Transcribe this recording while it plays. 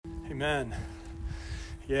Amen.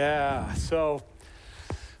 Yeah, so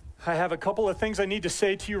I have a couple of things I need to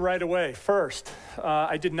say to you right away. First,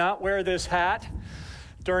 I did not wear this hat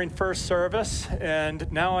during first service,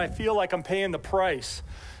 and now I feel like I'm paying the price,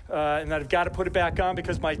 and I've got to put it back on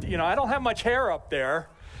because I don't have much hair up there,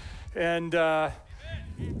 and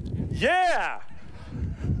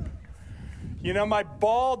my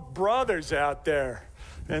bald brother's out there,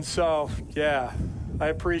 and so I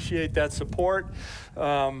appreciate that support.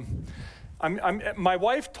 My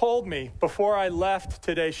wife told me before I left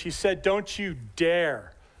today, she said, don't you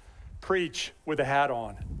dare preach with a hat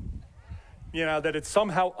on. That it's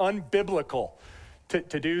somehow unbiblical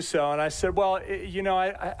to do so. And I said, well,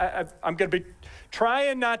 I'm going to be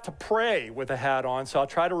trying not to pray with a hat on, so I'll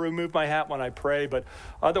try to remove my hat when I pray, but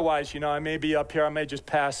otherwise, I may be up here, I may just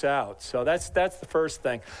pass out. So that's the first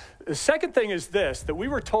thing. The second thing is this, that we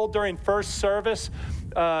were told during first service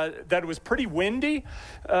that it was pretty windy.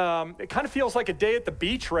 It kind of feels like a day at the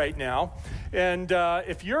beach right now. And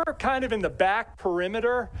if you're kind of in the back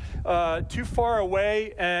perimeter, too far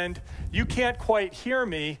away, and you can't quite hear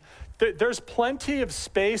me, there's plenty of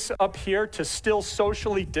space up here to still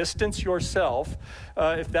socially distance yourself,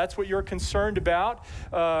 if that's what you're concerned about,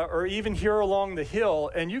 or even here along the hill.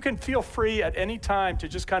 And you can feel free at any time to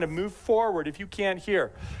just kind of move forward if you can't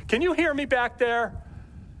hear. Can you hear me back there?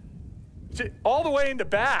 All the way in the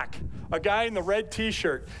back, a guy in the red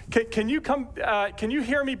T-shirt. Can you come? Can you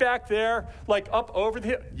hear me back there, like up over the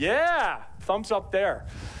hill? Yeah, thumbs up there.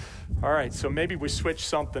 All right, so maybe we switch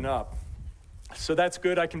something up. So that's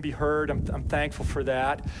good. I can be heard. I'm thankful for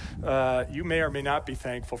that. You may or may not be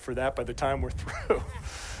thankful for that by the time we're through.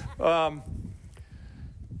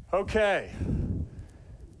 Okay.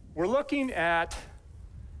 We're looking at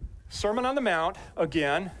Sermon on the Mount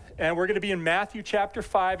again, and we're going to be in Matthew chapter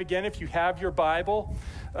 5 again if you have your Bible.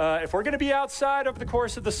 If we're going to be outside over the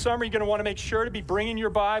course of the summer, you're going to want to make sure to be bringing your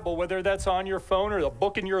Bible, whether that's on your phone or the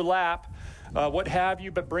book in your lap, what have you,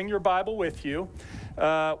 but bring your Bible with you.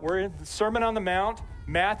 We're in the Sermon on the Mount,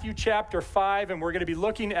 Matthew chapter 5, and we're going to be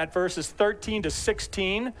looking at verses 13 to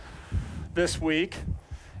 16 this week.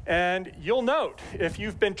 And you'll note, if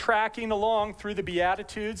you've been tracking along through the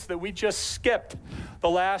Beatitudes, that we just skipped the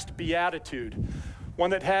last Beatitude, one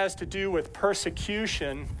that has to do with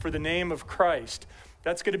persecution for the name of Christ.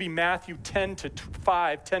 That's going to be Matthew 10 to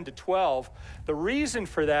 12. The reason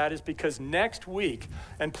for that is because next week,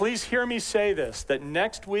 and please hear me say this, that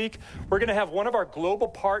next week we're going to have one of our global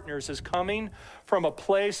partners is coming from a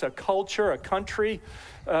place, a culture, a country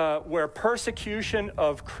where persecution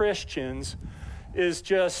of Christians is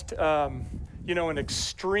just, an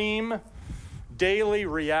extreme daily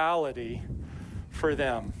reality for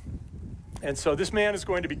them. And so this man is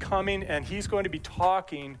going to be coming, and he's going to be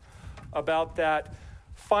talking about that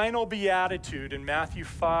final beatitude in Matthew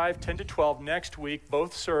 5, 10 to 12 next week,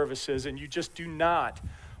 both services, and you just do not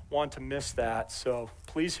want to miss that. So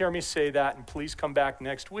please hear me say that, and please come back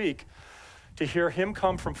next week to hear him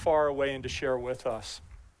come from far away and to share with us.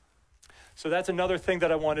 So that's another thing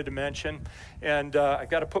that I wanted to mention, and I've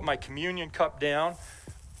got to put my communion cup down,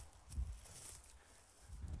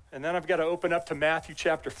 and then I've got to open up to Matthew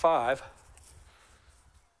chapter 5,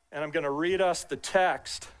 and I'm going to read us the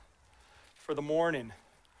text for the morning.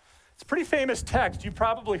 It's a pretty famous text. You've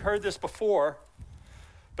probably heard this before,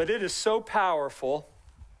 but it is so powerful.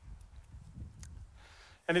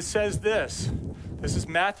 And it says this. This is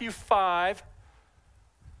Matthew 5,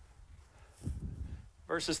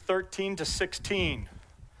 verses 13 to 16.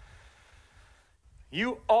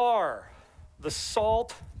 You are the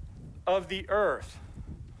salt of the earth.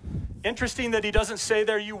 Interesting that he doesn't say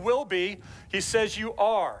there you will be. He says you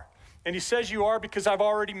are. And he says you are because I've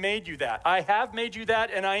already made you that. I have made you that,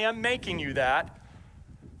 and I am making you that.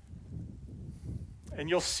 And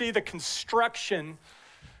you'll see the construction,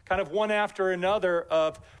 kind of one after another,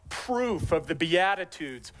 of proof of the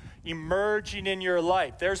Beatitudes emerging in your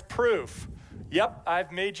life. There's proof. Yep,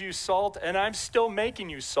 I've made you salt, and I'm still making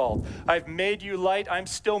you salt. I've made you light, I'm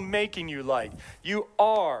still making you light. You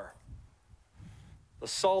are the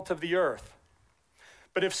salt of the earth.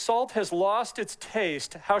 But if salt has lost its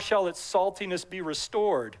taste, how shall its saltiness be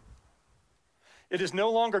restored? It is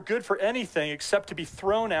no longer good for anything except to be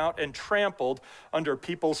thrown out and trampled under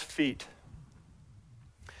people's feet.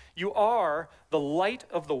 You are the light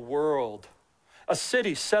of the world. A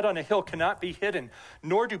city set on a hill cannot be hidden,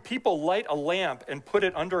 nor do people light a lamp and put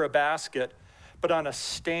it under a basket, but on a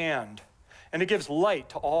stand, and it gives light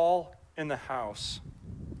to all in the house.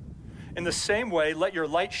 In the same way, let your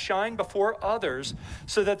light shine before others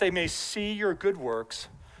so that they may see your good works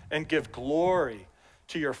and give glory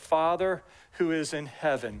to your Father who is in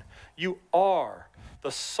heaven. You are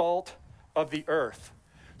the salt of the earth.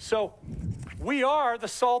 So we are the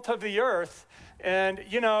salt of the earth. And,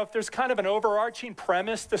 if there's kind of an overarching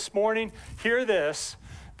premise this morning, hear this,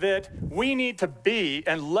 that we need to be,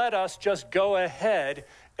 and let us just go ahead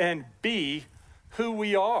and be who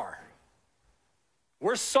we are.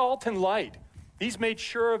 We're salt and light. He's made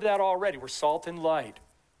sure of that already. We're salt and light.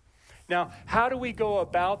 Now, how do we go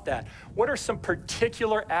about that? What are some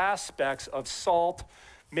particular aspects of salt,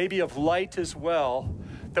 maybe of light as well,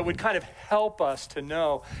 that would kind of help us to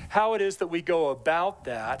know how it is that we go about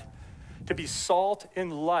that, to be salt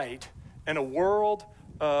and light in a world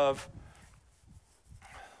of,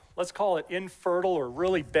 let's call it infertile or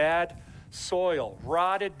really bad soil,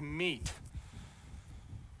 rotted meat,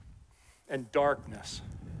 and darkness.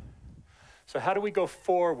 So how do we go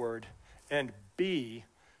forward and be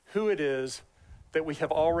who it is that we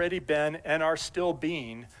have already been and are still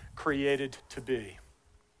being created to be?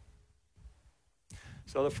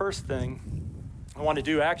 So the first thing I want to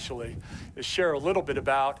do actually is share a little bit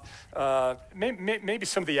about maybe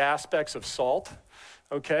some of the aspects of salt.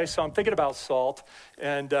 Okay, so I'm thinking about salt,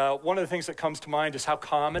 and one of the things that comes to mind is how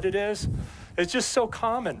common it is. It's just so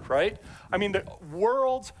common, right? I mean, the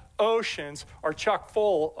world's oceans are chock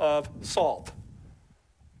full of salt.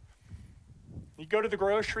 You go to the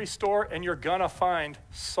grocery store and you're gonna find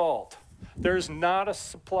salt. There's not a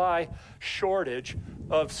supply shortage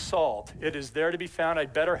of salt. It is there to be found.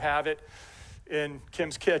 I'd better have it in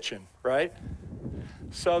Kim's kitchen, right?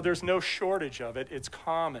 So there's no shortage of it. It's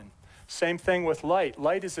common. Same thing with light.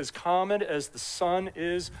 Light is as common as the sun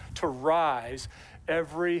is to rise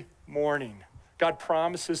every morning. God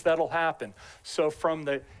promises that'll happen. So from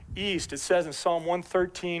the east, it says in Psalm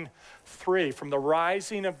 113:3, from the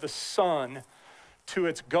rising of the sun to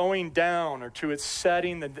its going down or to its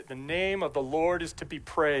setting, the name of the Lord is to be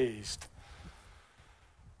praised.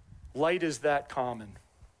 Light is that common.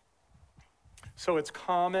 So it's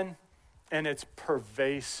common and it's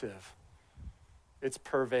pervasive. It's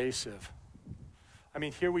pervasive. I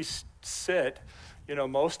mean, here we sit,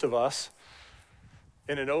 most of us,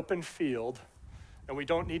 in an open field, and we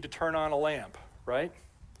don't need to turn on a lamp, right?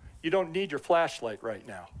 You don't need your flashlight right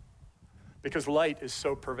now because light is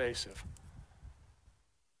so pervasive.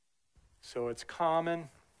 So it's common,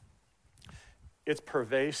 it's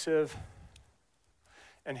pervasive,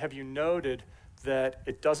 and have you noted that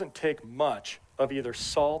it doesn't take much of either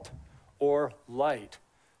salt or light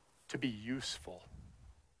to be useful?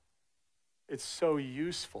 It's so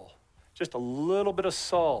useful. Just a little bit of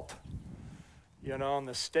salt, on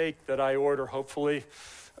the steak that I order, hopefully,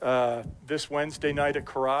 this Wednesday night at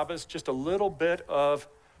Carrabba's, just a little bit of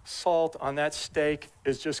salt on that steak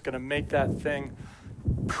is just going to make that thing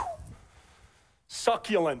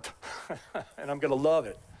succulent, and I'm going to love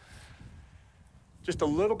it. Just a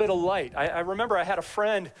little bit of light. I remember I had a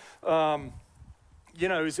friend, he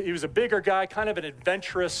was a bigger guy, kind of an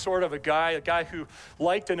adventurous sort of a guy who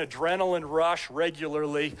liked an adrenaline rush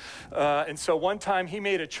regularly. And so one time he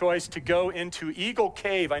made a choice to go into Eagle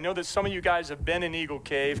Cave. I know that some of you guys have been in Eagle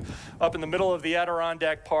Cave up in the middle of the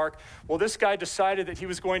Adirondack Park. Well, this guy decided that he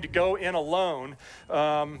was going to go in alone.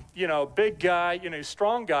 Big guy,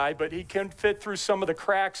 strong guy, but he can fit through some of the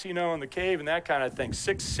cracks, in the cave and that kind of thing.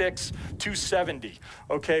 6'6", 270,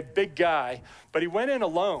 okay, big guy. But he went in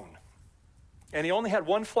alone. And he only had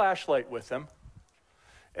one flashlight with him.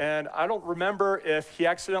 And I don't remember if he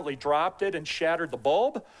accidentally dropped it and shattered the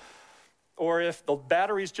bulb, or if the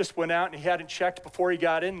batteries just went out and he hadn't checked before he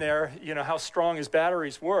got in there, how strong his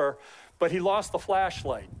batteries were. But he lost the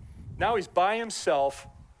flashlight. Now he's by himself,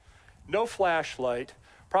 no flashlight,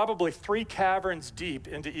 probably 3 caverns deep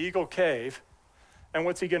into Eagle Cave. And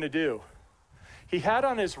what's he going to do? He had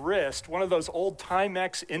on his wrist one of those old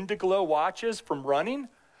Timex Indiglo watches from running.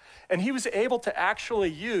 And he was able to actually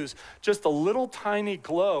use just a little tiny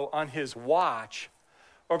glow on his watch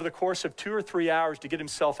over the course of 2 or 3 hours to get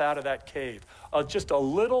himself out of that cave. Just a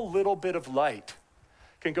little bit of light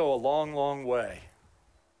can go a long, long way.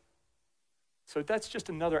 So that's just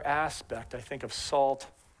another aspect, I think, of salt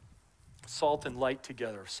and light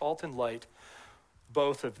together. Salt and light,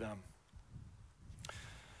 both of them.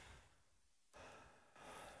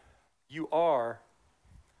 You are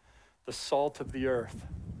the salt of the earth.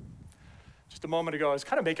 Just a moment ago, I was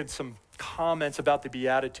kind of making some comments about the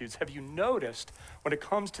Beatitudes. Have you noticed when it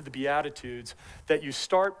comes to the Beatitudes that you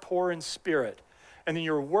start poor in spirit and then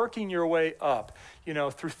you're working your way up,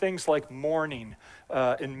 through things like mourning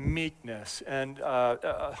and meekness and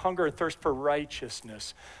hunger and thirst for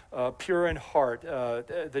righteousness, pure in heart,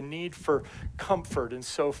 the need for comfort and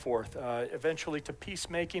so forth, eventually to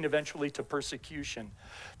peacemaking, eventually to persecution,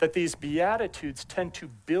 that these Beatitudes tend to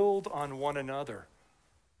build on one another.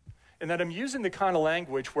 and that I'm using the kind of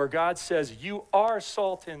language where God says, you are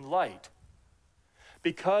salt and light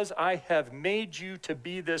because I have made you to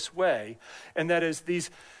be this way. And that as these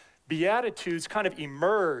Beatitudes kind of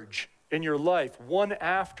emerge in your life, one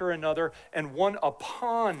after another and one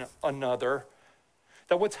upon another,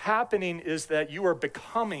 that what's happening is that you are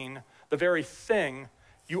becoming the very thing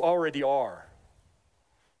you already are.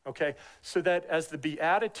 Okay, so that as the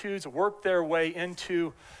Beatitudes work their way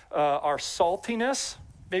into our saltiness,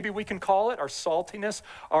 maybe we can call it, our saltiness,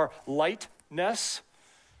 our lightness,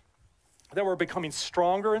 that we're becoming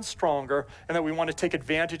stronger and stronger, and that we want to take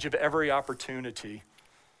advantage of every opportunity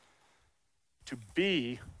to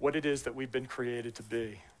be what it is that we've been created to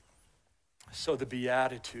be. So the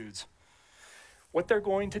Beatitudes, what they're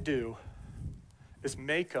going to do is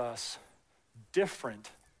make us different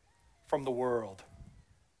from the world.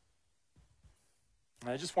 And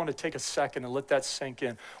I just want to take a second and let that sink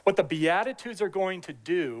in. What the Beatitudes are going to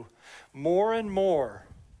do more and more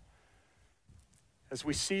as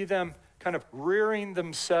we see them kind of rearing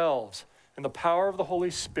themselves in the power of the Holy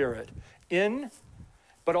Spirit in,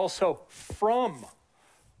 but also from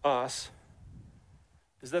us,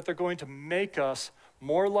 is that they're going to make us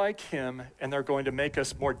more like him, and they're going to make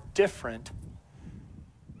us more different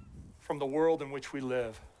from the world in which we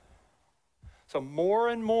live. So more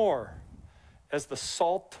and more, as the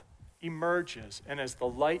salt emerges and as the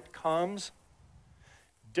light comes,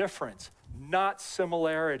 difference, not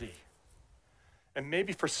similarity. And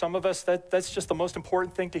maybe for some of us, that's just the most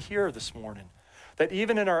important thing to hear this morning. That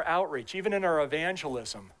even in our outreach, even in our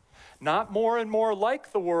evangelism, not more and more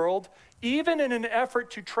like the world, even in an effort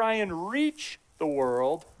to try and reach the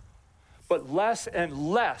world, but less and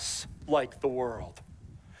less like the world.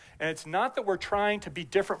 And it's not that we're trying to be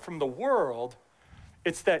different from the world,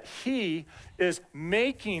 it's that he is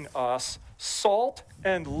making us salt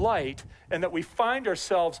and light, and that we find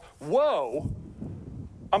ourselves, whoa,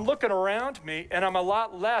 I'm looking around me and I'm a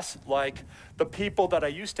lot less like the people that I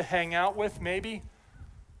used to hang out with maybe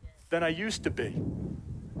than I used to be.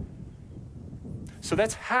 So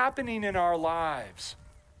that's happening in our lives.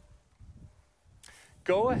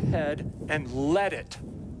 Go ahead and let it.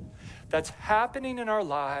 That's happening in our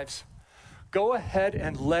lives. Go ahead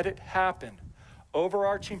and let it happen.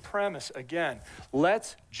 Overarching premise, again,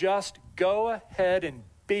 let's just go ahead and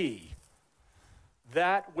be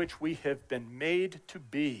that which we have been made to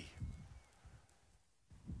be.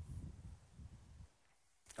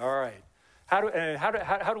 All right. How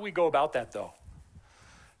do we go about that, though?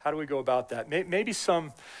 How do we go about that? Maybe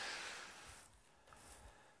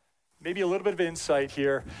a little bit of insight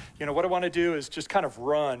here. You know, what I want to do is just kind of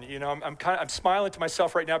run. You know, I'm smiling to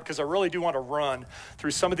myself right now because I really do want to run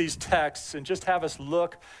through some of these texts and just have us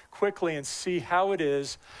look quickly and see how it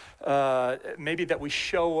is maybe that we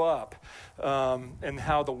show up and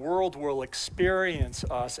how the world will experience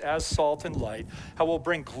us as salt and light, how we'll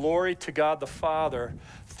bring glory to God the Father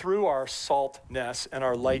through our saltness and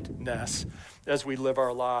our lightness as we live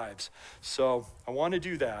our lives. So I want to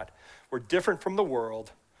do that. We're different from the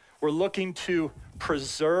world. We're looking to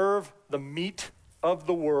preserve the meat of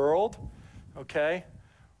the world, okay?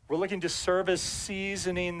 We're looking to serve as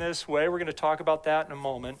seasoning this way. We're going to talk about that in a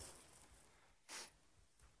moment.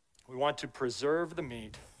 We want to preserve the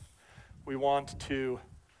meat. We want to,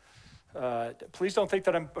 please don't think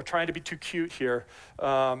that I'm trying to be too cute here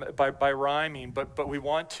by rhyming, but we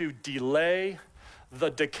want to delay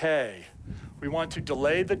the decay. We want to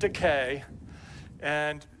delay the decay,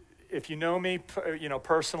 and if you know me,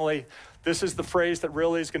 personally, this is the phrase that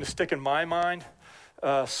really is going to stick in my mind.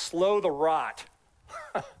 Slow the rot.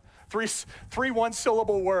 Three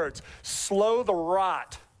one-syllable words. Slow the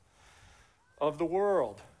rot of the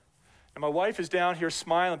world. And my wife is down here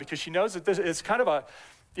smiling because she knows that this is kind of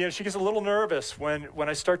she gets a little nervous when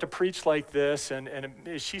I start to preach like this, and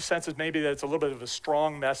she senses maybe that it's a little bit of a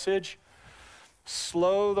strong message.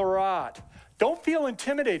 Slow the rot. Don't feel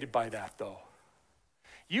intimidated by that, though.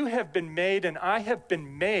 You have been made, and I have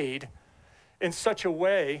been made in such a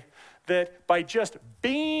way that by just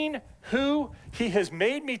being who he has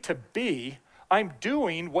made me to be, I'm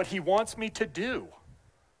doing what he wants me to do.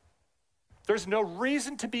 There's no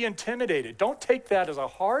reason to be intimidated. Don't take that as a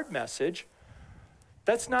hard message.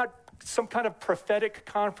 That's not some kind of prophetic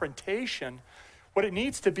confrontation. What it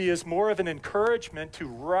needs to be is more of an encouragement to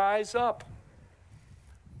rise up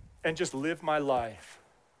and just live my life.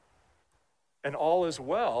 And all is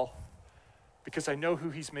well because I know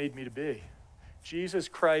who he's made me to be. Jesus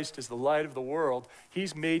Christ is the light of the world.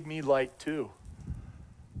 He's made me light too.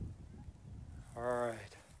 All right.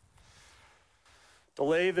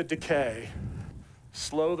 Delay the decay.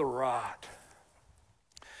 Slow the rot.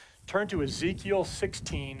 turn to Ezekiel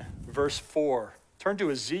 16, verse 4. Turn to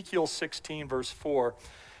Ezekiel 16, verse 4.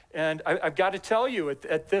 And I've got to tell you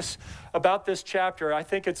about this chapter. I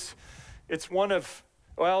think it's one of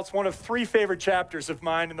three favorite chapters of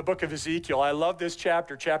mine in the book of Ezekiel. I love this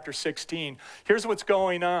chapter, chapter 16. Here's what's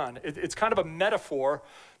going on. It's kind of a metaphor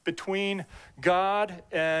between God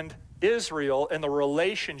and Israel and the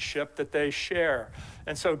relationship that they share.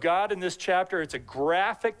 And so God in this chapter, it's a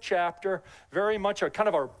graphic chapter, very much a kind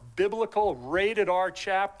of a biblical rated R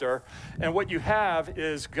chapter. And what you have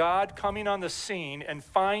is God coming on the scene and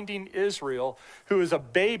finding Israel, who is a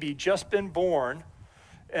baby just been born,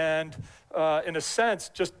 and in a sense,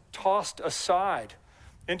 just tossed aside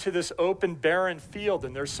into this open, barren field.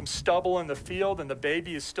 And there's some stubble in the field, and the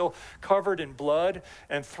baby is still covered in blood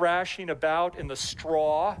and thrashing about in the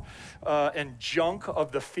straw and junk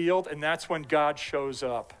of the field. And that's when God shows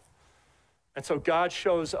up. And so God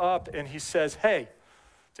shows up and he says, hey,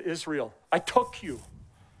 to Israel, I took you.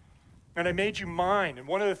 And I made you mine. And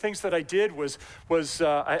one of the things that I did was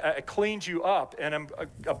I cleaned you up. And I'm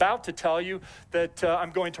about to tell you that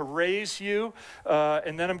I'm going to raise you.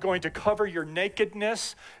 And then I'm going to cover your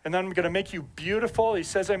nakedness. And then I'm going to make you beautiful. He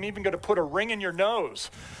says I'm even going to put a ring in your nose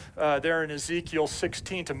there in Ezekiel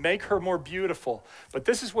 16 to make her more beautiful. But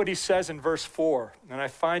this is what he says in verse 4. And I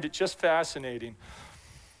find it just fascinating.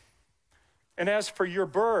 And as for your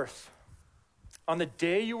birth, on the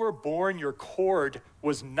day you were born, your cord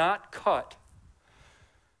was not cut,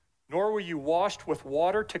 nor were you washed with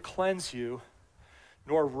water to cleanse you,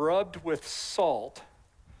 nor rubbed with salt,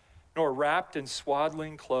 nor wrapped in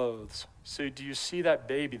swaddling clothes. So do you see that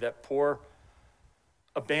baby, that poor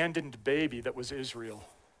abandoned baby that was Israel?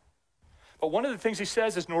 But one of the things he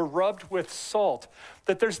says is nor rubbed with salt,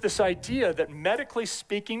 that there's this idea that medically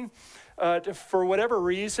speaking, for whatever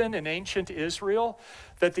reason in ancient Israel,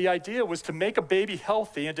 that the idea was to make a baby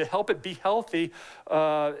healthy and to help it be healthy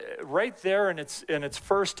right there in its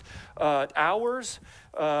first hours,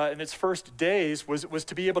 in its first days, was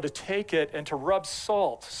to be able to take it and to rub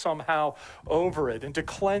salt somehow over it and to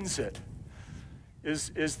cleanse it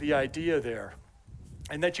is the idea there.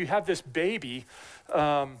 And that you have this baby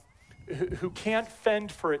who can't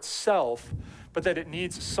fend for itself, but that it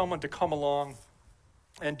needs someone to come along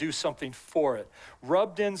and do something for it.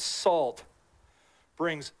 Rubbed in salt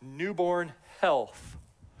brings newborn health.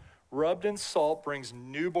 Rubbed in salt brings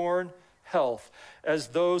newborn health. As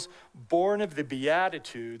those born of the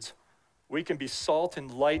Beatitudes, we can be salt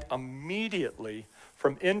and light immediately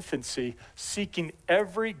from infancy, seeking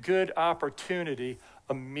every good opportunity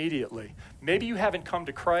immediately. Maybe you haven't come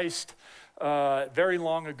to Christ very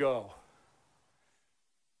long ago.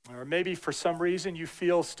 Or maybe for some reason you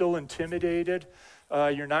feel still intimidated.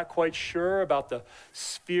 You're not quite sure about the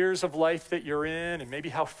spheres of life that you're in, and maybe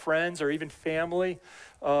how friends or even family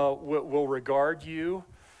will regard you.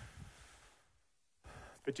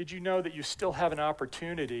 But did you know that you still have an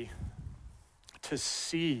opportunity to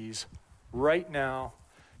seize right now,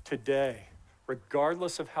 today,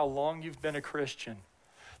 regardless of how long you've been a Christian,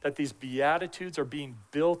 that these Beatitudes are being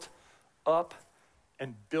built up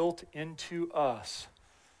and built into us,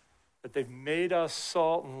 that they've made us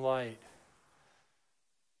salt and light.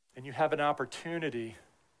 And you have an opportunity,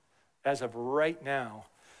 as of right now,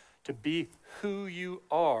 to be who you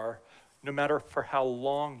are, no matter for how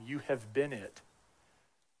long you have been it.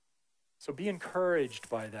 So be encouraged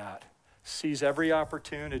by that. Seize every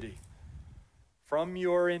opportunity. From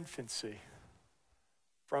your infancy,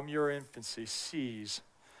 seize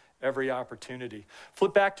every opportunity.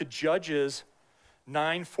 Flip back to Judges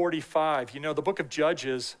 9:45. You know, the book of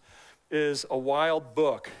Judges is a wild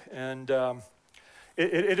book, and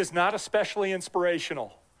it is not especially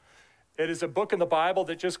inspirational. It is a book in the Bible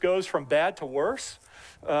that just goes from bad to worse.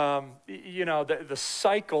 You know, the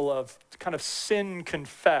cycle of kind of sin,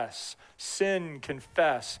 confess,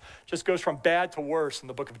 just goes from bad to worse in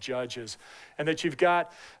the book of Judges. And that you've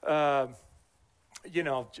got,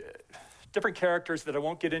 different characters that I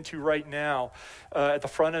won't get into right now at the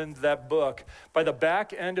front end of that book. By the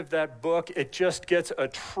back end of that book, it just gets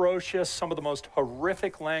atrocious, some of the most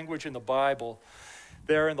horrific language in the Bible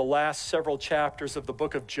there in the last several chapters of the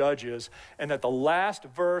book of Judges. And at the last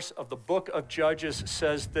verse of the book of Judges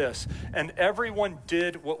says this, and everyone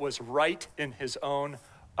did what was right in his own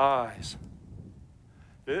eyes.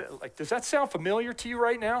 Like, does that sound familiar to you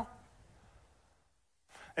right now?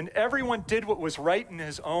 And everyone did what was right in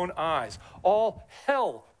his own eyes. All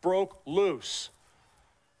hell broke loose.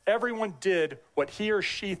 Everyone did what he or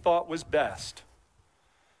she thought was best.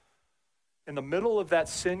 In the middle of that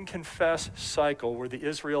sin confess cycle where the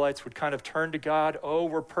Israelites would kind of turn to God, oh,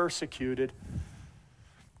 we're persecuted,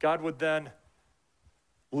 God would then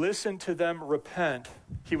listen to them repent.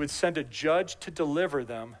 He would send a judge to deliver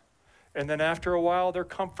them. And then after a while, their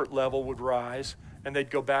comfort level would rise and they'd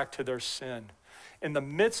go back to their sin. In the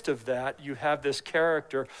midst of that, you have this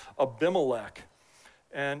character, Abimelech.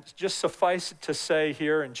 And just suffice it to say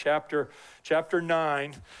here in chapter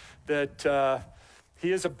 9 that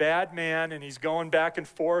he is a bad man, and he's going back and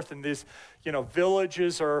forth, and these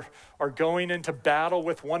villages are going into battle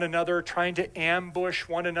with one another, trying to ambush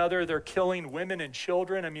one another. They're killing women and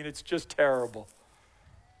children. I mean, it's just terrible.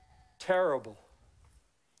 Terrible.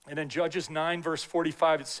 And in Judges 9, verse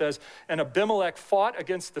 45, it says, "And Abimelech fought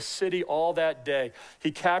against the city all that day.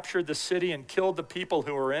 He captured the city and killed the people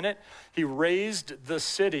who were in it. He razed the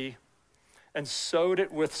city and sowed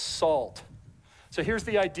it with salt." So here's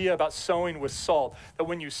the idea about sowing with salt, that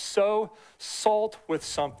when you sow salt with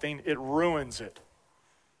something, it ruins it.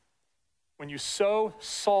 When you sow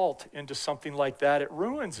salt into something like that, it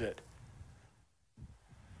ruins it.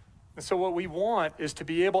 And so what we want is to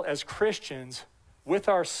be able, as Christians, with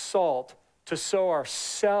our salt, to sow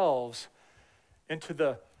ourselves into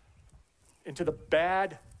the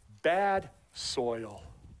bad soil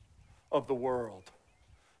of the world,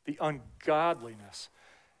 the ungodliness.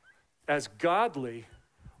 As godly,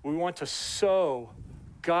 we want to sow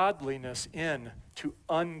godliness into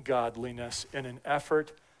ungodliness in an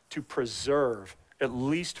effort to preserve, at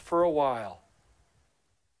least for a while,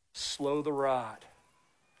 slow the rot.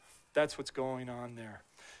 That's what's going on there.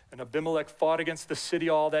 And Abimelech fought against the city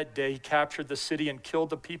all that day. He captured the city and killed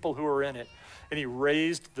the people who were in it. And he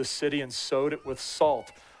razed the city and sowed it with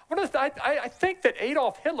salt. I think that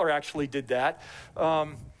Adolf Hitler actually did that.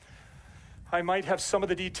 I might have some of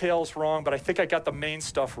the details wrong, but I think I got the main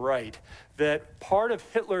stuff right. That part of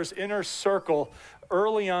Hitler's inner circle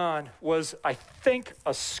early on was, I think,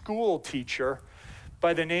 a school teacher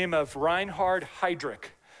by the name of Reinhard Heydrich.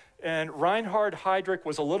 And Reinhard Heydrich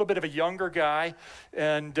was a little bit of a younger guy,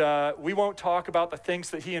 and we won't talk about the things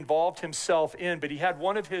that he involved himself in, but he had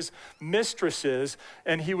one of his mistresses,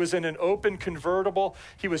 and he was in an open convertible.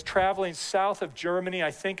 He was traveling south of Germany,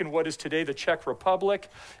 I think in what is today the Czech Republic,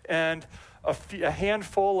 and a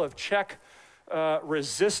handful of Czech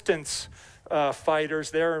resistance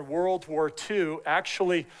fighters there in World War II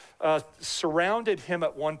actually surrounded him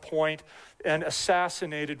at one point and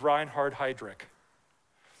assassinated Reinhard Heydrich.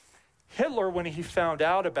 Hitler, when he found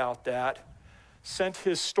out about that, sent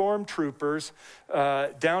his stormtroopers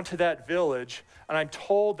down to that village, and I'm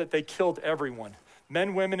told that they killed everyone,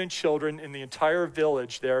 men, women, and children in the entire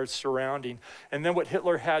village there surrounding. And then what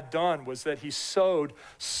Hitler had done was that he sowed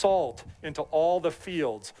salt into all the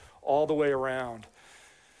fields all the way around.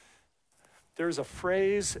 There's a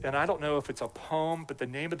phrase, and I don't know if it's a poem, but the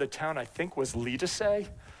name of the town I think was Liedesay.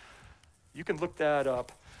 You can look that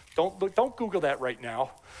up. Don't Google that right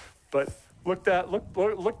now. But look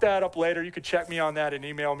that up later. You could check me on that and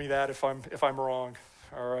email me that if I'm wrong.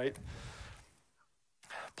 All right.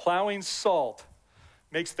 Plowing salt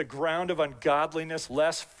makes the ground of ungodliness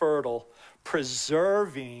less fertile,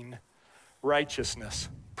 preserving righteousness.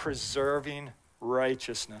 Preserving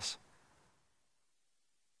righteousness.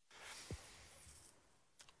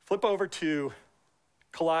 Flip over to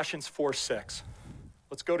Colossians 4:6.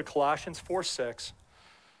 Let's go to Colossians 4:6.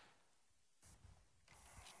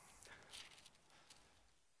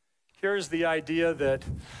 Here's the idea that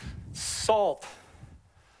salt,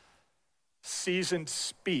 seasoned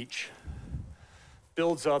speech,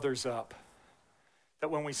 builds others up. That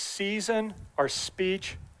when we season our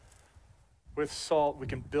speech with salt, we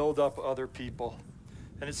can build up other people.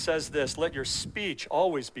 And it says this, "Let your speech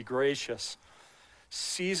always be gracious,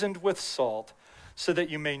 seasoned with salt, so that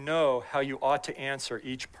you may know how you ought to answer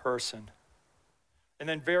each person." And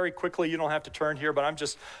then very quickly, you don't have to turn here, but I'm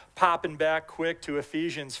just popping back quick to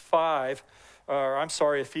Ephesians 4,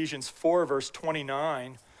 verse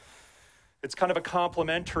 29. It's kind of a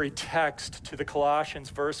complementary text to the Colossians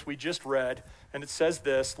verse we just read. And it says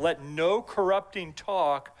this, "Let no corrupting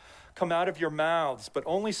talk come out of your mouths, but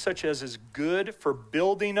only such as is good for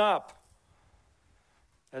building up,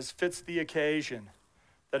 as fits the occasion,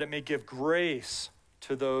 that it may give grace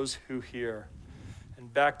to those who hear."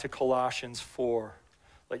 And back to Colossians 4.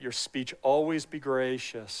 Let your speech always be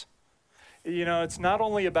gracious. It's not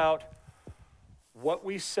only about what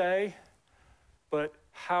we say, but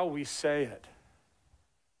how we say it.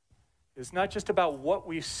 It's not just about what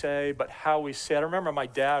we say, but how we say it. I remember my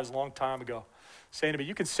dad, a long time ago, saying to me,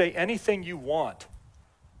 "You can say anything you want.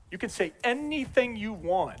 You can say anything you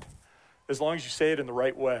want, as long as you say it in the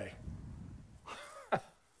right way."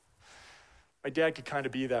 My dad could kind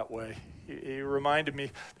of be that way. He reminded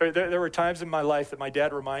me, there were times in my life that my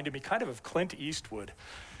dad reminded me kind of Clint Eastwood.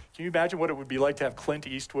 Can you imagine what it would be like to have Clint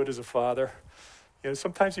Eastwood as a father?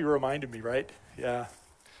 Sometimes he reminded me, right? Yeah.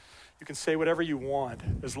 You can say whatever you want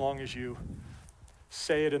as long as you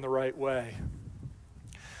say it in the right way.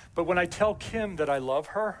 But when I tell Kim that I love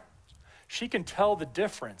her, she can tell the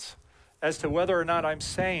difference as to whether or not I'm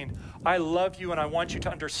saying, I love you and I want you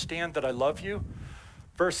to understand that I love you,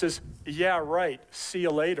 versus, yeah, right, see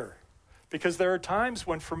you later. Because there are times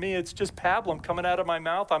when for me it's just pablum coming out of my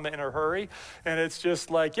mouth, I'm in a hurry, and it's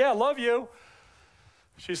just like, yeah, love you.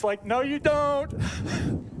 She's like, no, you don't.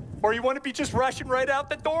 Or you want to be just rushing right out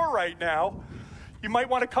the door right now. You might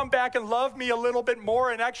want to come back and love me a little bit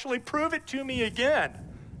more and actually prove it to me again,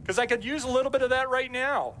 because I could use a little bit of that right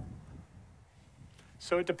now.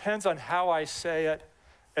 So it depends on how I say it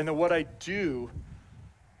and then what I do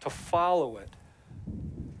to follow it.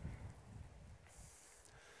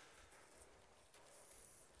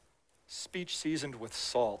 Speech seasoned with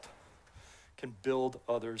salt can build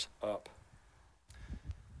others up.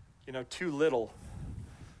 Too little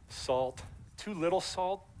salt,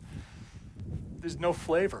 there's no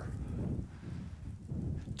flavor.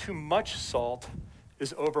 Too much salt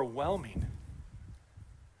is overwhelming.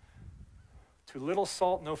 Too little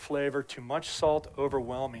salt, no flavor. Too much salt,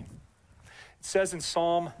 overwhelming. It says in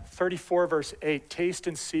Psalm 34, verse 8, taste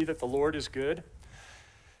and see that the Lord is good.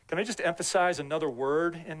 Can I just emphasize another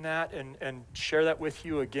word in that and share that with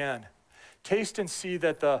you again? Taste and see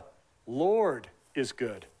that the Lord is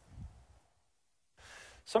good.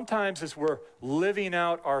 Sometimes as we're living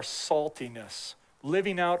out our saltiness,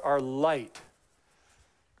 living out our light,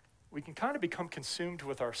 we can kind of become consumed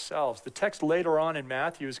with ourselves. The text later on in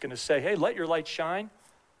Matthew is going to say, hey, let your light shine.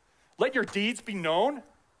 Let your deeds be known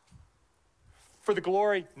for the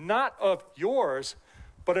glory not of yours,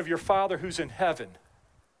 but of your Father who's in heaven.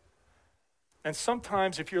 And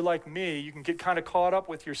sometimes if you're like me, you can get kind of caught up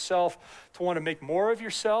with yourself to want to make more of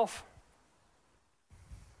yourself.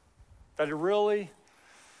 That I'd really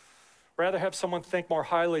rather have someone think more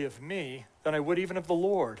highly of me than I would even of the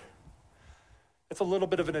Lord. It's a little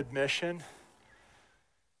bit of an admission.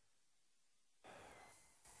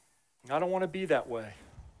 I don't want to be that way.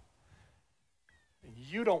 And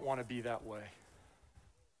you don't want to be that way.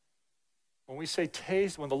 When we say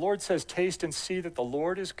taste, when the Lord says taste and see that the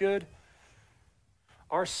Lord is good,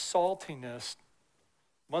 our saltiness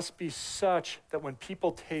must be such that when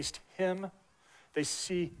people taste him, they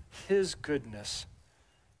see his goodness,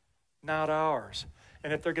 not ours.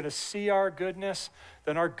 And if they're going to see our goodness,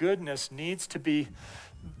 then our goodness needs to be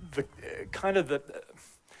the kind of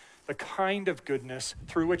goodness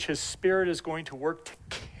through which his Spirit is going to work to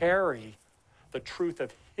carry the truth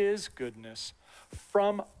of his goodness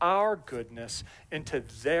from our goodness into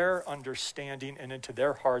their understanding and into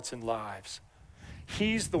their hearts and lives.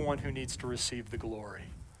 He's the one who needs to receive the glory.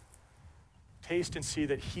 Taste and see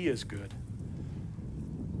that he is good.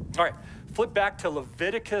 All right, flip back to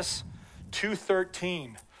Leviticus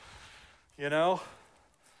 2:13. You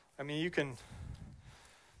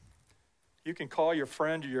can call your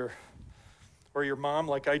friend or your mom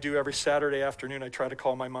like I do every Saturday afternoon. I try to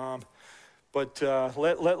call my mom, but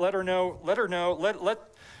let her know.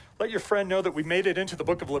 Let your friend know that we made it into the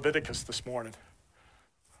book of Leviticus this morning.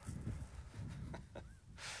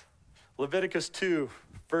 Leviticus 2,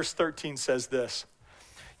 verse 13 says this: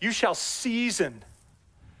 "You shall season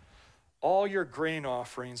all your grain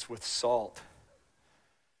offerings with salt.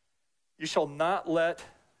 You shall not let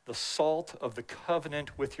the salt of the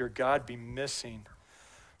covenant with your God be missing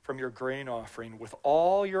from your grain offering. With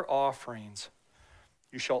all your offerings,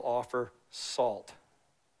 you shall offer salt."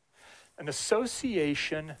 An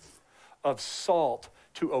association of salt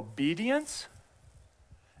to obedience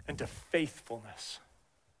and to faithfulness.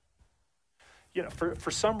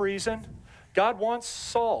 For some reason, God wants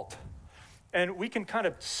salt. And we can kind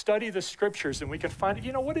of study the scriptures and we can find,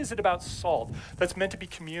 what is it about salt that's meant to be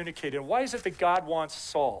communicated? Why is it that God wants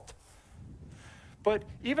salt? But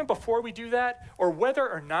even before we do that, or whether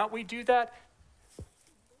or not we do that,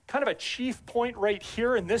 kind of a chief point right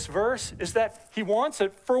here in this verse is that he wants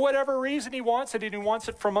it for whatever reason he wants it, and he wants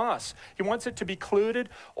it from us. He wants it to be included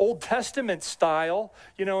Old Testament style,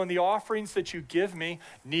 and the offerings that you give me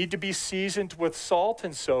need to be seasoned with salt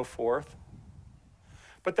and so forth.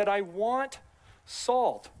 But that I want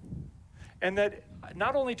salt. And that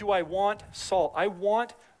not only do I want salt, I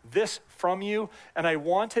want this from you, and I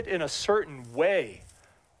want it in a certain way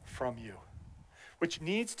from you, which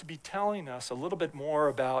needs to be telling us a little bit more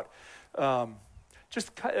about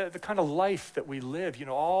just the kind of life that we live.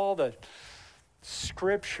 All the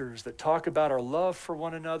scriptures that talk about our love for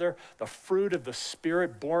one another, the fruit of the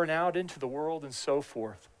Spirit born out into the world and so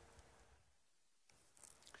forth.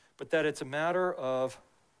 But that it's a matter of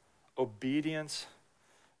obedience,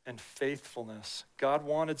 and faithfulness. God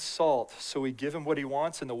wanted salt, so we give him what he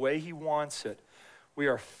wants in the way he wants it. We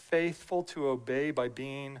are faithful to obey by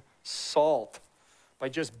being salt, by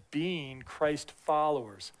just being Christ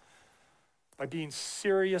followers, by being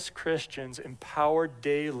serious Christians empowered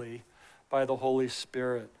daily by the Holy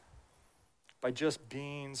Spirit, by just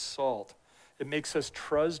being salt. It makes us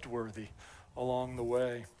trustworthy along the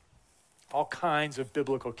way. All kinds of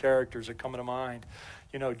biblical characters are coming to mind.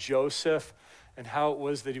 You know, Joseph, and how it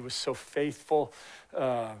was that he was so faithful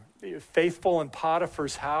in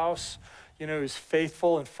Potiphar's house. You know, he was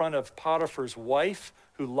faithful in front of Potiphar's wife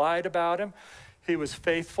who lied about him. He was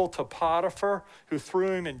faithful to Potiphar, who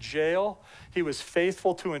threw him in jail. He was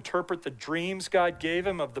faithful to interpret the dreams God gave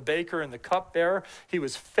him of the baker and the cupbearer. He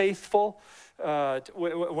was faithful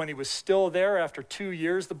when he was still there after 2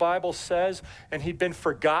 years, the Bible says, and he'd been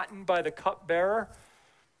forgotten by the cupbearer.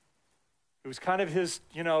 It was kind of his,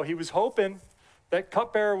 you know, he was hoping that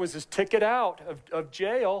cupbearer was his ticket out of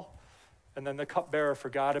jail, and then the cupbearer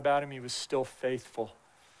forgot about him. He was still faithful.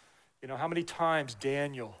 You know, how many times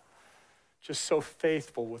Daniel, just so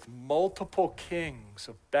faithful with multiple kings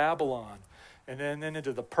of Babylon, and then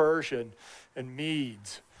into the Persian and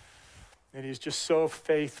Medes, and he's just so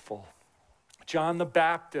faithful. John the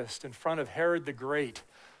Baptist in front of Herod the Great.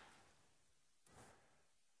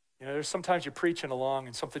 You know, there's sometimes you're preaching along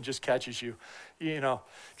and something just catches you. You know,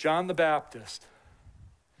 John the Baptist,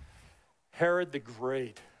 Herod the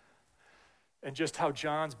Great, and just how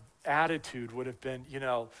John's attitude would have been, you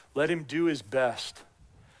know, let him do his best,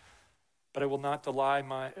 but I will not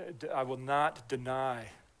deny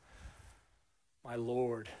my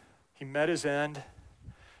Lord. He met his end.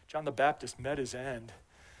 John the Baptist met his end.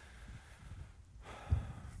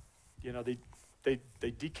 You know, they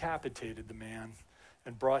decapitated the man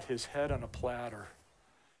and brought his head on a platter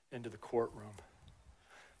into the courtroom.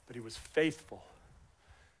 But he was faithful.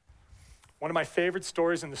 One of my favorite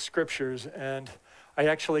stories in the scriptures, and I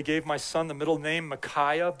actually gave my son the middle name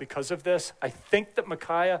Micaiah because of this. I think that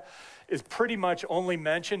Micaiah is pretty much only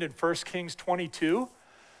mentioned in 1 Kings 22.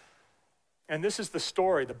 And this is the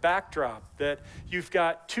story, the backdrop, that you've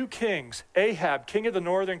got two kings, Ahab, king of the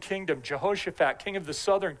northern kingdom, Jehoshaphat, king of the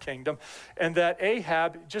southern kingdom, and that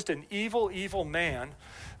Ahab, just an evil, evil man,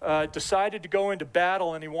 decided to go into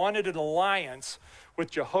battle, and he wanted an alliance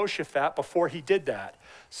with Jehoshaphat before he did that.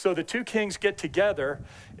 So the two kings get together,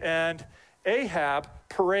 and Ahab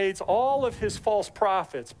parades all of his false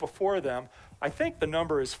prophets before them. I think the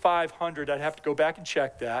number is 500. I'd have to go back and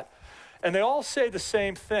check that. And they all say the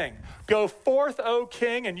same thing. Go forth, O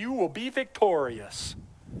king, and you will be victorious.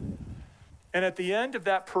 And at the end of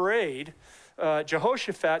that parade,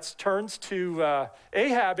 Jehoshaphat turns to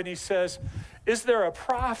Ahab and he says, is there a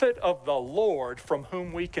prophet of the Lord from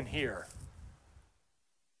whom we can hear?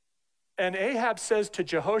 And Ahab says to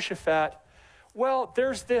Jehoshaphat, well,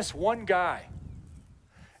 there's this one guy,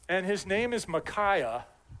 and his name is Micaiah,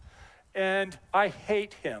 and I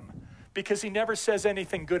hate him because he never says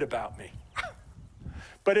anything good about me.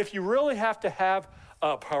 But if you really have to have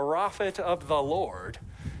a prophet of the Lord,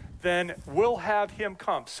 then we'll have him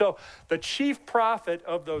come. So the chief prophet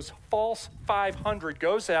of those false 500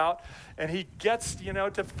 goes out, and he gets,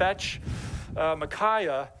 to fetch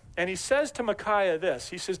Micaiah, and he says to Micaiah this.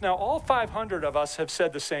 He says, now all 500 of us have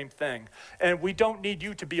said the same thing, and we don't need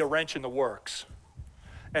you to be a wrench in the works.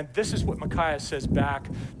 And this is what Micaiah says back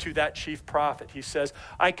to that chief prophet. He says,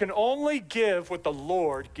 I can only give what the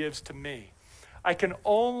Lord gives to me. I can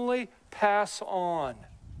only pass on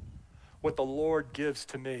what the Lord gives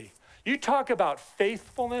to me. You talk about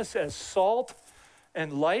faithfulness as salt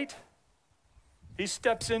and light. He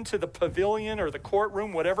steps into the pavilion or the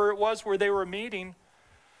courtroom, whatever it was where they were meeting,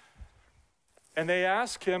 and they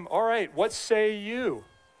ask him, all right, what say you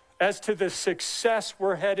as to the success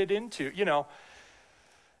we're headed into?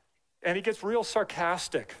 And he gets real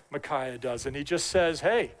sarcastic, Micaiah does, and he just says,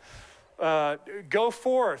 hey, go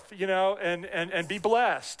forth, and be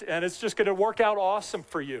blessed, and it's just going to work out awesome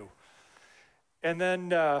for you. And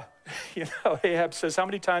then, Ahab says, how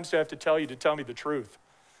many times do I have to tell you to tell me the truth?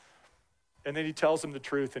 And then he tells him the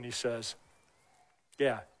truth, and he says,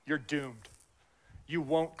 yeah, you're doomed. You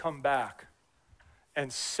won't come back.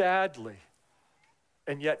 And sadly,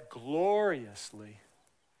 and yet gloriously,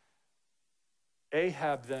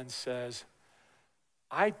 Ahab then says,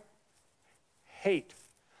 I hate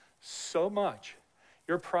so much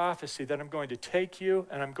your prophecy that I'm going to take you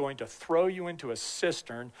and I'm going to throw you into a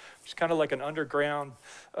cistern, which is kind of like an underground,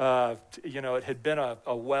 it had been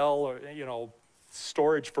a well or,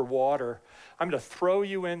 storage for water. I'm going to throw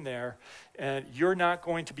you in there, and you're not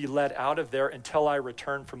going to be let out of there until I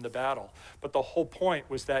return from the battle. But the whole point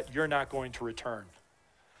was that you're not going to return.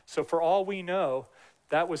 So for all we know,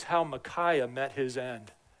 that was how Micaiah met his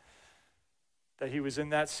end. That he was in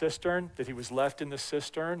that cistern, that he was left in the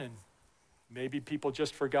cistern, and maybe people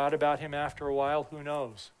just forgot about him after a while. Who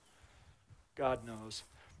knows? God knows.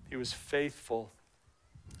 He was faithful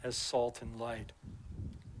as salt and light.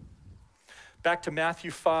 Back to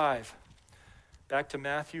Matthew 5. Back to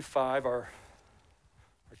Matthew 5, our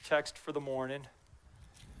text for the morning.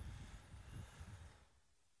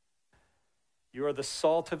 You are the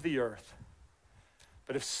salt of the earth.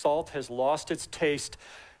 But if salt has lost its taste,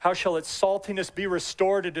 how shall its saltiness be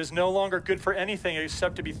restored? It is no longer good for anything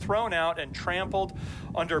except to be thrown out and trampled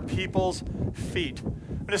under people's feet.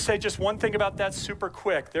 I'm going to say just one thing about that super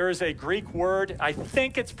quick. There is a Greek word, I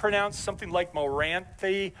think it's pronounced something like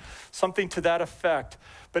moranthi, something to that effect.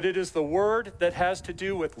 But it is the word that has to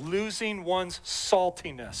do with losing one's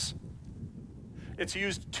saltiness. It's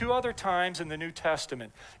used 2 other times in the New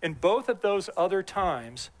Testament. In both of those other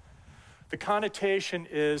times, the connotation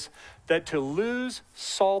is that to lose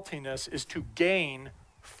saltiness is to gain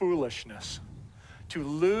foolishness. To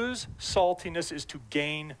lose saltiness is to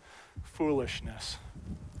gain foolishness.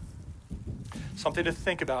 Something to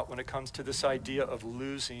think about when it comes to this idea of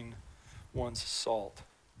losing one's salt.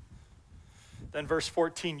 Then verse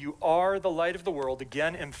 14, you are the light of the world.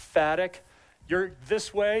 Again, emphatic. You're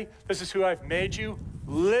this way. This is who I've made you.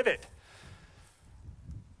 Live it.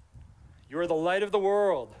 You are the light of the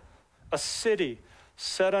world. A city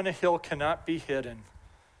set on a hill cannot be hidden.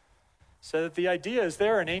 So that the idea is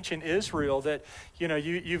there in ancient Israel that,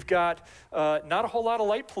 you've got not a whole lot of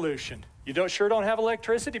light pollution. You sure don't have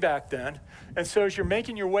electricity back then. And so as you're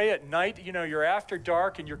making your way at night, you're after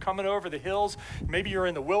dark and you're coming over the hills. Maybe you're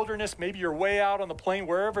in the wilderness. Maybe you're way out on the plain,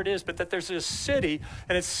 wherever it is. But that there's this city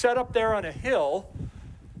and it's set up there on a hill.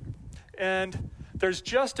 And there's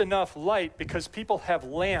just enough light because people have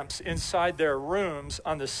lamps inside their rooms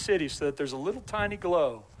on the city so that there's a little tiny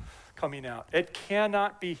glow coming out. It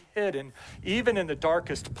cannot be hidden, even in the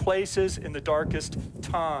darkest places, in the darkest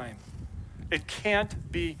time. It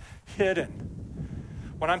can't be hidden.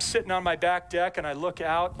 When I'm sitting on my back deck and I look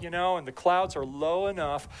out, and the clouds are low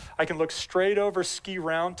enough, I can look straight over Ski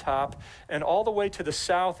Round Top and all the way to the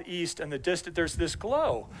southeast and the distant, there's this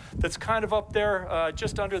glow that's kind of up there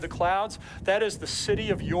just under the clouds. That is the city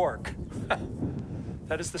of York.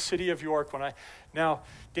 That is the city of York. Now,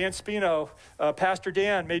 Dan Spino, Pastor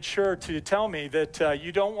Dan, made sure to tell me that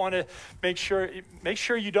you don't want to make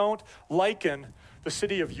sure you don't liken the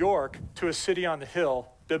city of York to a city on the hill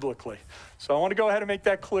biblically. So I want to go ahead and make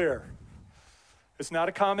that clear. It's not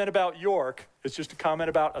a comment about York. It's just a comment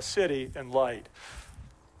about a city and light.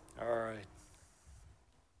 All right.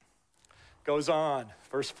 Goes on,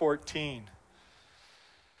 verse 14.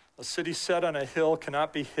 A city set on a hill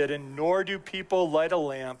cannot be hidden, nor do people light a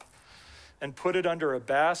lamp and put it under a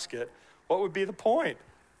basket. What would be the point?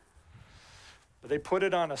 They put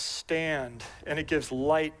it on a stand, and it gives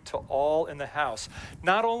light to all in the house.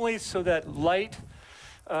 Not only so that light,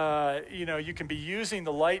 you can be using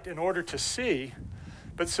the light in order to see,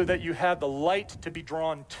 but so that you have the light to be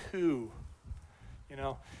drawn to.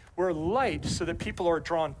 We're light so that people are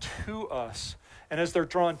drawn to us. And as they're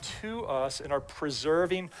drawn to us and are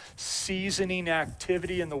preserving, seasoning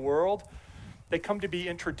activity in the world, they come to be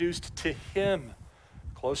introduced to him.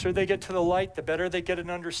 Closer they get to the light, the better they get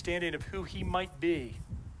an understanding of who he might be.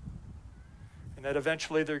 And that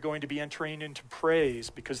eventually they're going to be entering into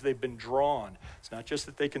praise because they've been drawn. It's not just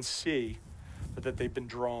that they can see, but that they've been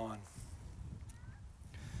drawn.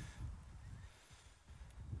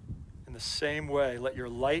 In the same way, let your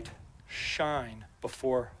light shine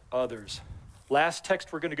before others. Last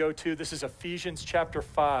text we're going to go to, this is Ephesians chapter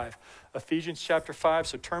 5. Ephesians chapter 5,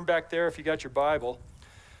 so turn back there if you got your Bible.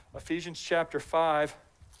 Ephesians chapter 5.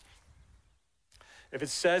 If it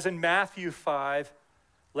says in Matthew 5,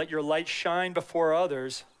 let your light shine before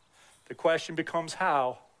others, the question becomes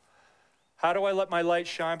how? How do I let my light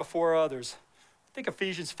shine before others? I think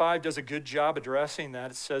Ephesians 5 does a good job addressing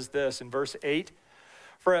that. It says this in verse 8,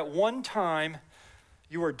 for at one time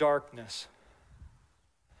you were darkness,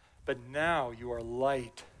 but now you are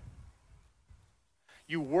light.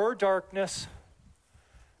 You were darkness,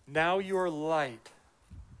 now you are light.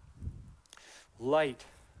 Light.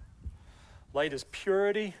 Light is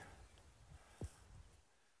purity.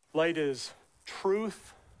 Light is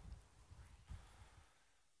truth.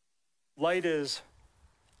 Light is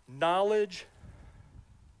knowledge.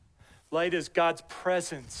 Light is God's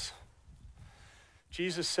presence.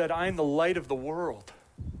 Jesus said, I am the light of the world.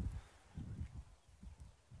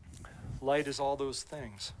 Light is all those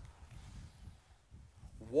things.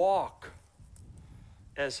 Walk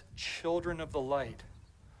as children of the light.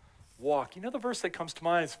 Walk. You know the verse that comes to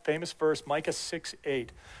mind is a famous verse, Micah 6:8.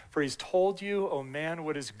 For he's told you, O man,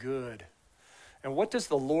 what is good. And what does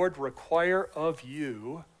the Lord require of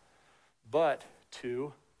you but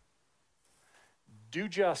to do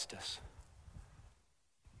justice?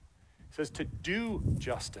 It says to do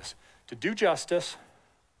justice. To do justice,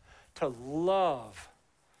 to love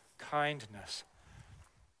kindness.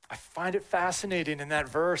 I find it fascinating in that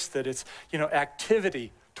verse that it's,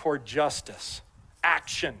 activity toward justice,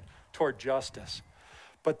 action toward justice,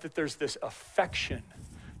 but that there's this affection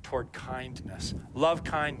toward kindness, love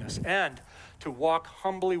kindness, and to walk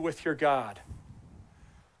humbly with your God.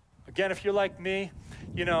 Again, if you're like me,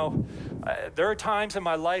 there are times in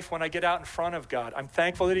my life when I get out in front of God. I'm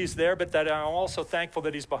thankful that he's there, but that I'm also thankful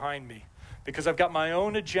that he's behind me, because I've got my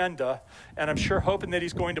own agenda, and I'm sure hoping that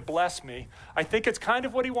he's going to bless me. I think it's kind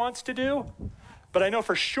of what he wants to do, but I know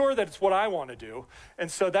for sure that it's what I want to do, and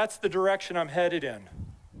so that's the direction I'm headed in.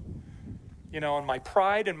 And my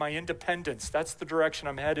pride and my independence, that's the direction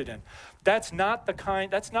I'm headed in. That's not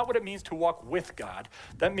what it means to walk with God.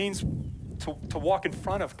 That means to walk in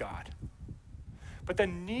front of God. But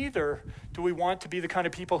then neither do we want to be the kind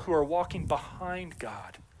of people who are walking behind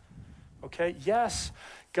God. Okay? Yes,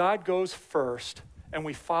 God goes first and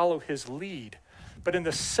we follow his lead. But in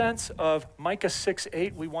the sense of Micah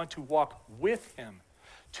 6:8, we want to walk with him.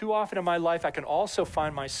 Too often in my life, I can also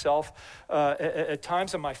find myself at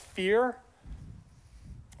times in my fear,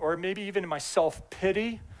 or maybe even in my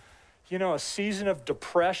self-pity, a season of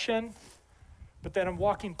depression, but then I'm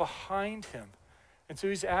walking behind him. And so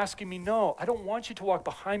he's asking me, no, I don't want you to walk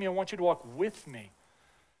behind me. I want you to walk with me.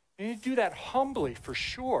 You need to do that humbly for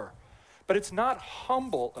sure. But it's not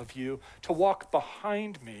humble of you to walk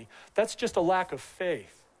behind me. That's just a lack of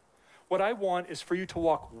faith. What I want is for you to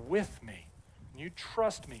walk with me. You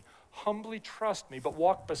trust me, humbly trust me, but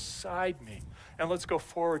walk beside me. And let's go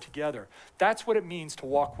forward together. That's what it means to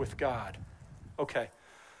walk with God. Okay.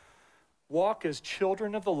 Walk as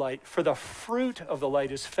children of the light, for the fruit of the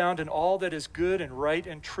light is found in all that is good and right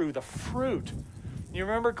and true. The fruit. You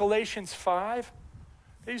remember Galatians 5?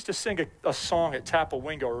 They used to sing a song at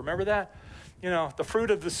Tapawingo. Remember that? The fruit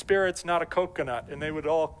of the Spirit's not a coconut. And they would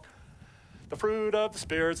all, the fruit of the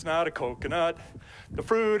Spirit's not a coconut. The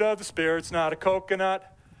fruit of the Spirit's not a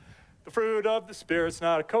coconut. The fruit of the Spirit's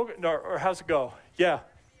not a coconut. Or how's it go? Yeah.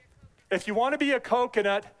 If you want to be a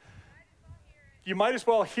coconut, you might as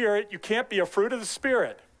well hear it. You can't be a fruit of the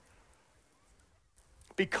Spirit.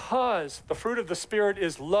 Because the fruit of the Spirit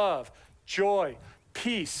is love, joy,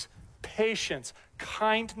 peace, patience,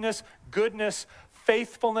 kindness, goodness,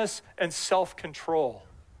 faithfulness, and self-control.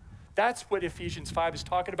 That's what Ephesians 5 is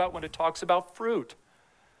talking about when it talks about fruit.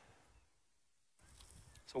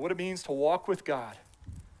 So what it means to walk with God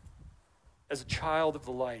as a child of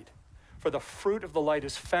the light. For the fruit of the light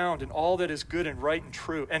is found in all that is good and right and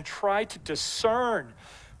true. And try to discern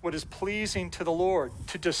what is pleasing to the Lord.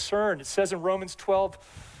 To discern. It says in Romans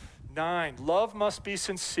 12:9, love must be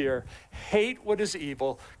sincere. Hate what is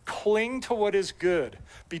evil. Cling to what is good.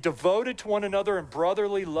 Be devoted to one another in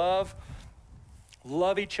brotherly love.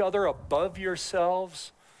 Love each other above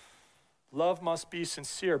yourselves. Love must be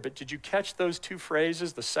sincere. But did you catch those two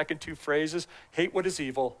phrases, the second two phrases? Hate what is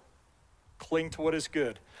evil. Cling to what is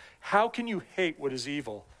good. How can you hate what is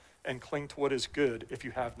evil and cling to what is good if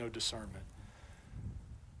you have no discernment?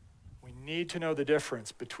 We need to know the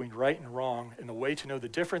difference between right and wrong, and the way to know the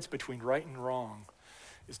difference between right and wrong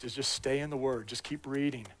is to just stay in the Word. Just keep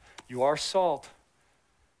reading. You are salt.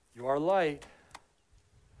 You are light.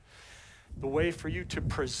 The way for you to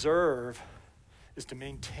preserve is to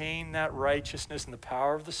maintain that righteousness and the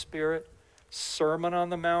power of the Spirit, Sermon on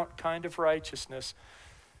the Mount kind of righteousness.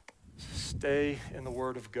 Stay in the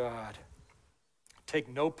Word of God. Take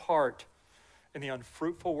no part in the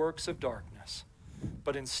unfruitful works of darkness,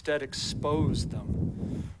 but instead expose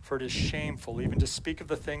them. For it is shameful even to speak of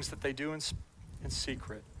the things that they do in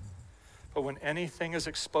secret. But when anything is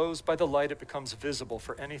exposed by the light, it becomes visible.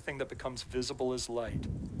 For anything that becomes visible is light.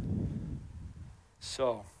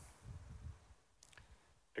 So,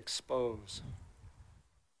 expose.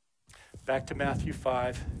 Back to Matthew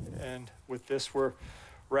 5, and with this we're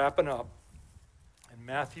wrapping up. In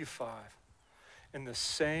Matthew 5, in the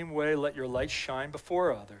same way let your light shine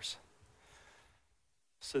before others,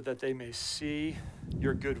 so that they may see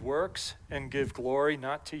your good works and give glory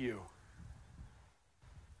not to you,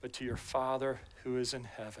 but to your Father who is in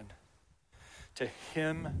heaven. To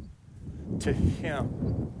him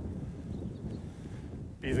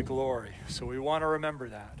be the glory. So we want to remember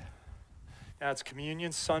that. Now it's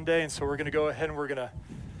Communion Sunday, and so we're going to go ahead and we're going to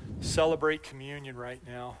celebrate communion right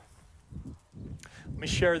now. Let me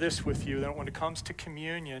share this with you, that when it comes to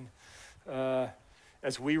communion,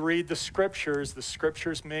 as we read the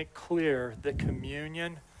scriptures make clear that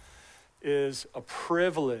communion is a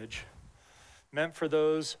privilege meant for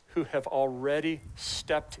those who have already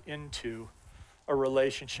stepped into a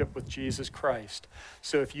relationship with Jesus Christ.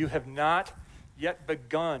 So if you have not yet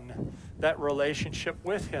begun that relationship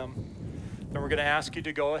with him, then we're going to ask you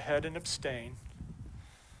to go ahead and abstain.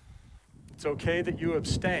 It's okay that you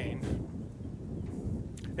abstain.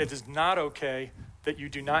 It is not okay that you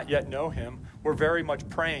do not yet know him. We're very much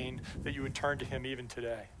praying that you would turn to him even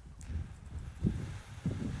today.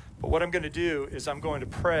 But what I'm going to do is I'm going to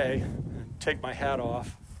pray, and take my hat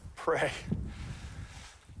off, pray.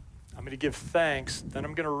 I'm going to give thanks, then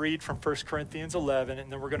I'm going to read from 1 Corinthians 11,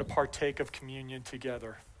 and then we're going to partake of communion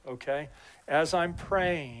together, okay? As I'm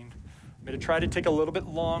praying, I'm going to try to take a little bit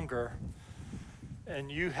longer,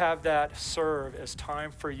 and you have that serve as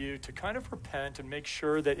time for you to kind of repent and make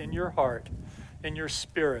sure that in your heart, in your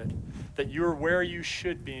spirit, that you're where you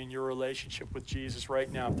should be in your relationship with Jesus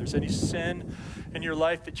right now. If there's any sin in your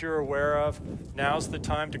life that you're aware of, now's the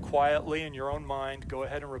time to quietly in your own mind go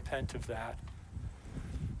ahead and repent of that.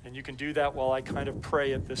 And you can do that while I kind of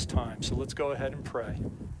pray at this time. So let's go ahead and pray.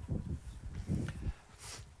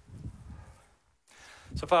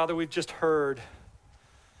 So Father, we've just heard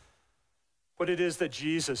what it is that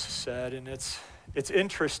Jesus said, and it's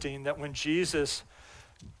interesting that when Jesus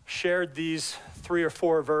shared these 3 or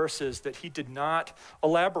 4 verses that he did not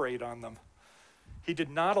elaborate on them. He did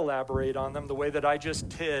not elaborate on them the way that I just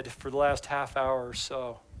did for the last half hour or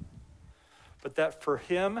so. But that for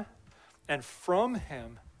him and from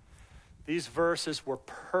him, these verses were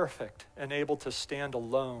perfect and able to stand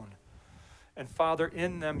alone. And Father,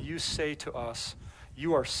 in them you say to us,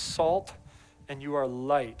 you are salt and you are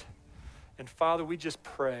light. And Father, we just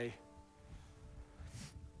pray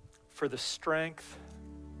for the strength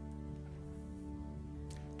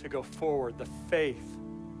to go forward, the faith,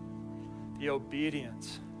 the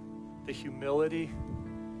obedience, the humility,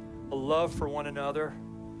 a love for one another,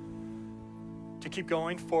 to keep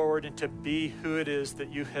going forward and to be who it is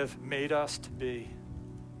that you have made us to be.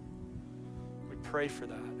 We pray for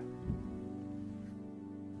that.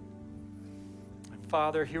 And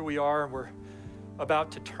Father, here we are, and we're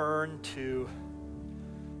about to turn to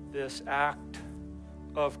this act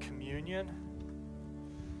of communion.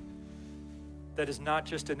 That is not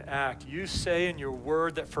just an act. You say in your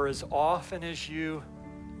word that for as often as you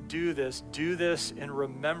do this in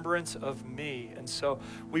remembrance of me. And so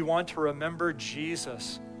we want to remember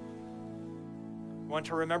Jesus. We want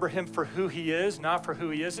to remember him for who he is, not for who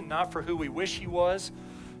he isn't, not for who we wish he was,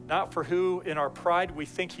 not for who in our pride we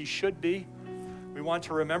think he should be. We want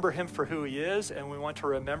to remember him for who he is, and we want to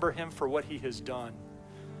remember him for what he has done.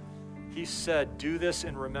 He said, do this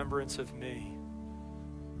in remembrance of me.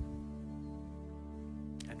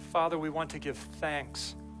 Father, we want to give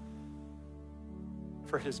thanks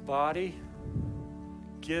for his body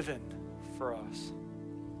given for us.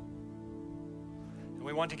 And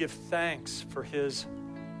we want to give thanks for his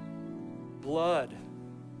blood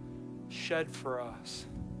shed for us.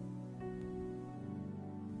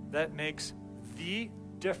 That makes the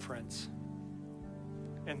difference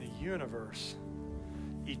in the universe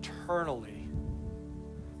eternally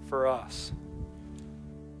for us.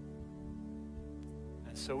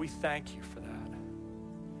 And so we thank you for that.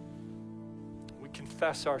 We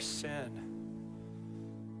confess our sin.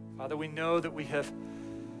 Father, we know that we have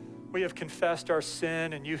confessed our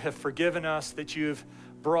sin, and you have forgiven us, that you've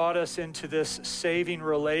brought us into this saving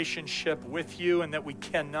relationship with you, and that we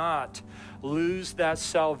cannot lose that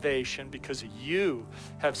salvation because you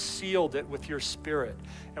have sealed it with your Spirit.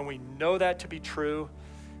 And we know that to be true.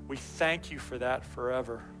 We thank you for that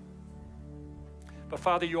forever. But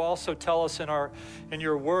Father, you also tell us in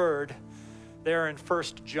your word there in 1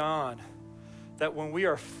 John that when we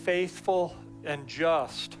are faithful and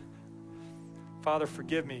just, Father,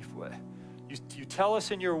 forgive me. You tell us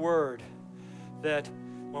in your word that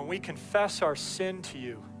when we confess our sin to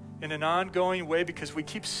you in an ongoing way because we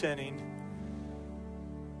keep sinning,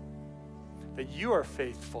 that you are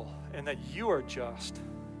faithful and that you are just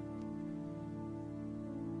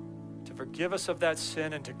to forgive us of that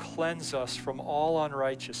sin and to cleanse us from all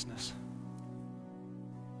unrighteousness.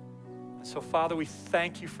 And so, Father, we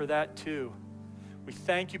thank you for that too. We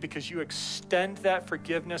thank you because you extend that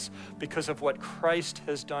forgiveness because of what Christ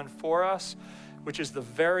has done for us, which is the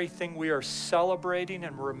very thing we are celebrating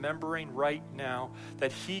and remembering right now,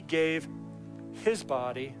 that he gave his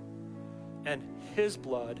body and his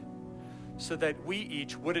blood so that we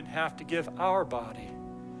each wouldn't have to give our body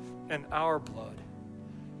and our blood.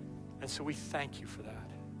 And so we thank you for that.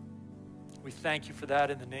 We thank you for that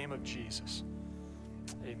in the name of Jesus.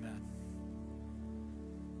 Amen.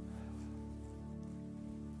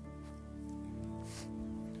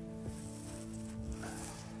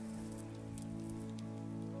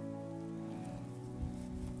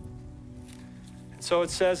 And so it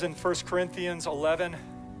says in 1 Corinthians 11,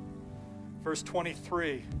 verse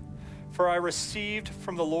 23, "For I received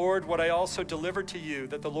from the Lord what I also delivered to you,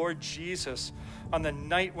 that the Lord Jesus, on the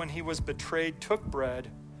night when he was betrayed, took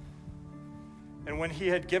bread, and when he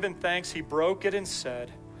had given thanks, he broke it and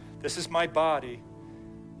said, 'This is my body,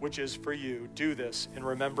 which is for you. Do this in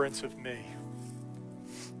remembrance of me.'"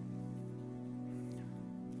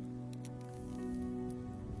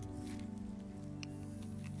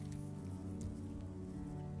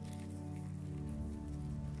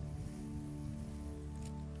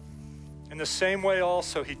 In the same way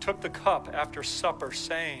also, he took the cup after supper,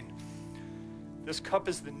 saying, "This cup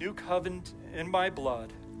is the new covenant in my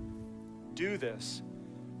blood. Do this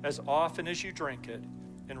as often as you drink it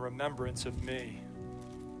in remembrance of me."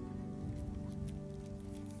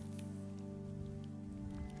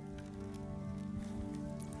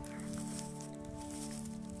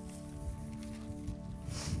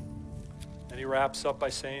 And he wraps up by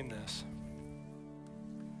saying this,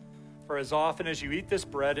 "For as often as you eat this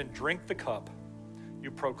bread and drink the cup,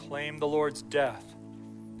 you proclaim the Lord's death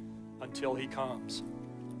until he comes."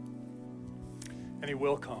 And he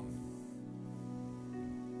will come.